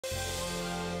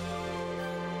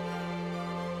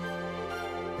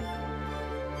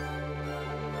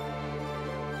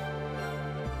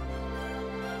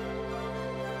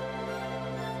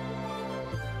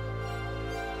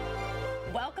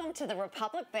Welcome to the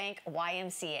Republic Bank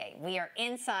YMCA. We are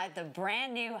inside the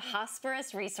brand new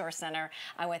Hospice Resource Center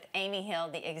with Amy Hill,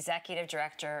 the Executive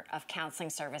Director of Counseling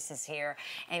Services here.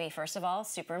 Amy, first of all,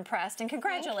 super impressed and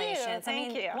congratulations.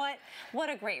 Thank you. What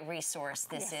a great resource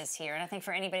this is here. And I think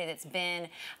for anybody that's been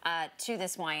to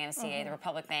this YMCA, the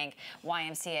Republic Bank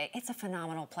YMCA, it's a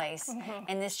phenomenal place.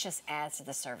 And this just adds to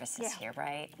the services here,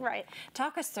 right? Right.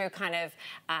 Talk us through kind of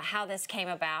how this came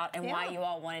about and why you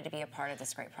all wanted to be a part of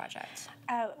this great project.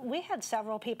 We had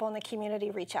several people in the community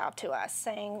reach out to us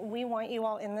saying, we want you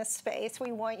all in this space.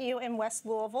 We want you in West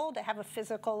Louisville to have a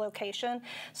physical location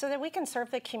so that we can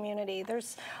serve the community.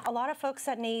 There's a lot of folks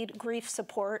that need grief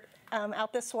support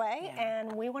out this way, and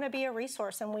we want to be a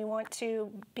resource, and we want to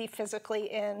be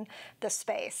physically in the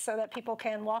space so that people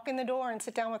can walk in the door and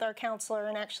sit down with our counselor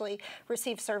and actually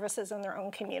receive services in their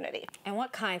own community. And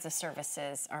what kinds of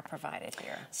services are provided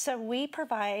here? So we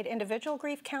provide individual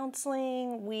grief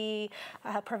counseling, we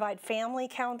provide family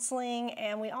counseling,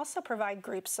 and we also provide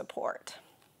group support.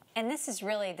 And this is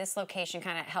really, this location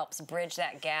kind of helps bridge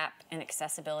that gap in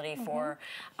accessibility for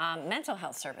mental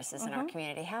health services in our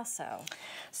community. How so?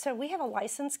 So we have a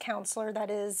licensed counselor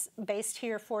that is based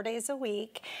here 4 days a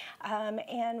week,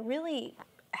 and really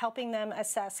helping them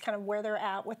assess kind of where they're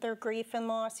at with their grief and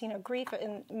loss. You know, grief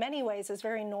in many ways is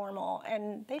very normal,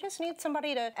 and they just need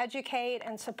somebody to educate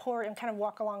and support and kind of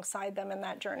walk alongside them in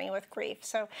that journey with grief.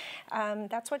 So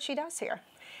that's what she does here.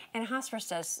 And hospice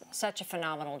does such a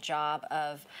phenomenal job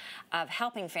of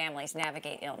helping families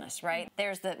navigate illness, right?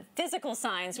 There's the physical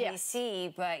signs we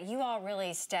see, but you all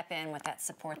really step in with that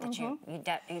support that you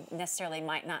necessarily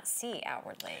might not see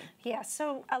outwardly. Yeah,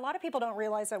 so a lot of people don't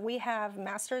realize that we have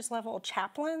master's level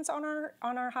chaplains on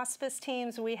our hospice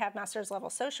teams. We have master's level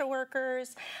social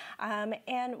workers,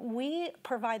 and we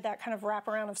provide that kind of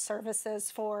wraparound of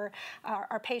services for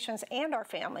our patients and our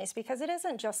families, because it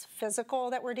isn't just physical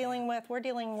that we're dealing with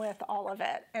with all of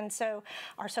it. And so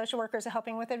our social workers are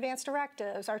helping with advanced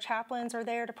directives. Our chaplains are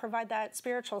there to provide that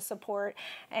spiritual support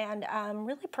and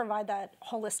really provide that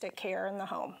holistic care in the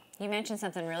home. You mentioned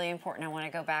something really important I want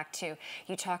to go back to.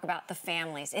 You talk about the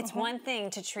families. It's one thing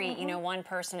to treat, you know, one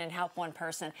person and help one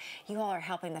person. You all are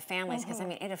helping the families because, I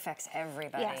mean, it affects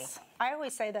everybody. Yes. I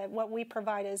always say that what we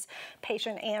provide is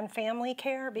patient and family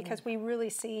care, because we really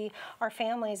see our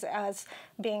families as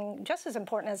being just as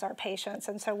important as our patients.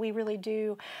 And so we really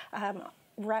do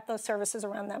wrap those services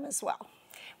around them as well.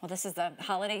 Well, this is the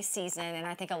holiday season, and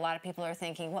I think a lot of people are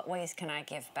thinking, what ways can I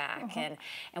give back? And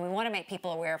we want to make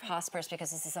people aware of hospice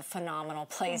because this is a phenomenal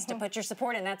place to put your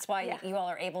support in. That's why you all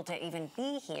are able to even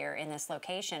be here in this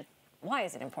location. Why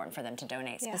is it important for them to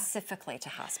donate specifically to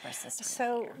hospice this time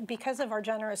So because of our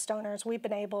generous donors, we've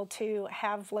been able to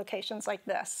have locations like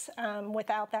this.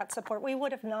 Without that support, we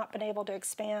would have not been able to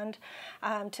expand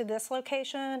to this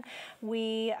location.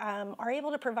 We are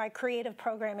able to provide creative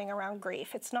programming around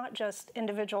grief. It's not just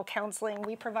individual counseling.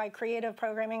 We provide creative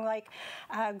programming like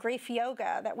grief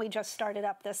yoga that we just started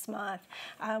up this month.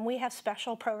 We have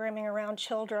special programming around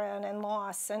children and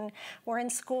loss, and we're in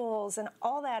schools, and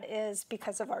all that is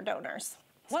because of our donors.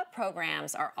 What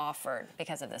programs are offered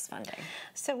because of this funding?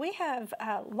 So we have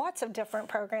lots of different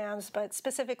programs, but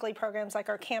specifically programs like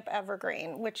our Camp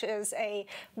Evergreen, which is a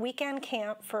weekend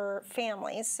camp for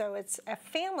families. So it's a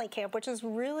family camp, which is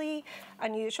really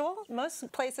unusual. Most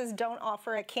places don't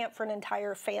offer a camp for an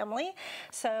entire family.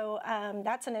 So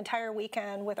that's an entire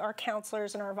weekend with our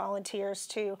counselors and our volunteers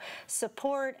to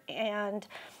support, and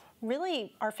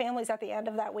really, our families at the end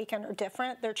of that weekend are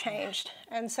different. They're changed.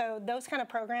 And so those kind of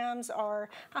programs are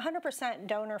 100%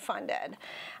 donor funded.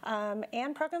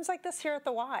 And programs like this here at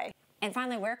the Y. And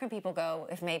finally, where can people go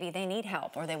if maybe they need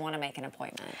help or they want to make an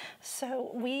appointment? So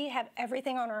we have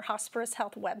everything on our Hospice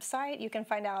Health website. You can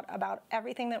find out about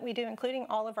everything that we do, including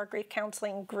all of our grief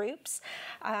counseling groups.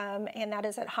 And that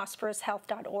is at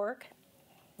hospicehealth.org.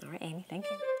 All right, Amy, thank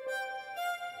you.